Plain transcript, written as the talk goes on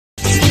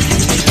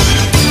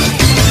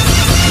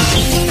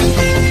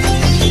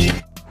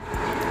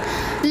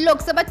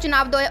लोकसभा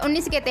चुनाव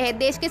 2019 के तहत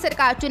देश की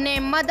सरकार चुने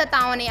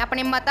मतदाताओं ने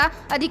अपने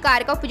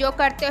मताधिकार का उपयोग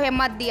करते हुए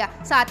मत दिया।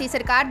 साथ ही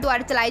सरकार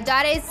द्वारा चलाए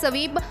जा रहे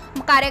स्वीप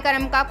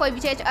कार्यक्रम का कोई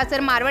विशेष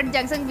असर मारवाड़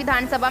जंक्शन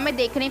विधानसभा में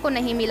देखने को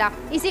नहीं मिला।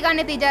 इसी का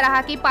नतीजा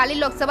रहा कि पाली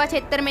लोकसभा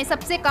क्षेत्र में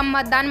सबसे कम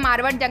मतदान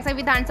मारवाड़ जंक्शन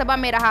विधानसभा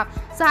में रहा।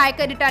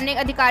 सहायक रिटर्निंग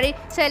अधिकारी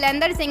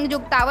शैलेंद्र सिंह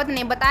जुगतावत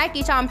ने बताया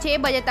कि शाम 6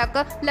 बजे तक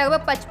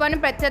लगभग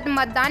 55%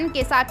 मतदान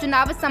के साथ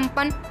चुनाव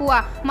संपन्न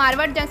हुआ।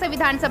 मारवाड़ जंक्शन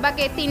विधानसभा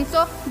के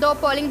 302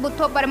 पोलिंग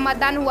बूथों पर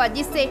मतदान हुआ,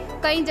 जिससे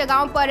कई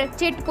जगहों पर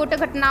छिटपुट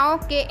घटनाओं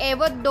के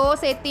एवं 2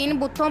 से 3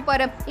 बूथों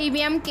पर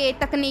ईवीएम के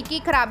तकनीकी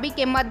खराबी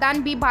के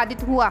मतदान भी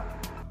बाधित हुआ।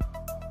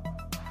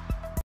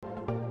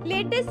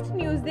 लेटेस्ट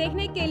न्यूज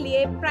देखने के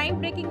लिए प्राइम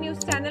ब्रेकिंग न्यूज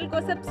चैनल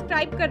को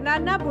सब्सक्राइब करना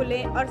ना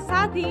भूलें और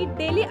साथ ही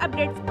डेली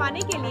अपडेट्स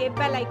पाने के लिए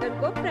बेल आइकन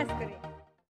को प्रेस करें।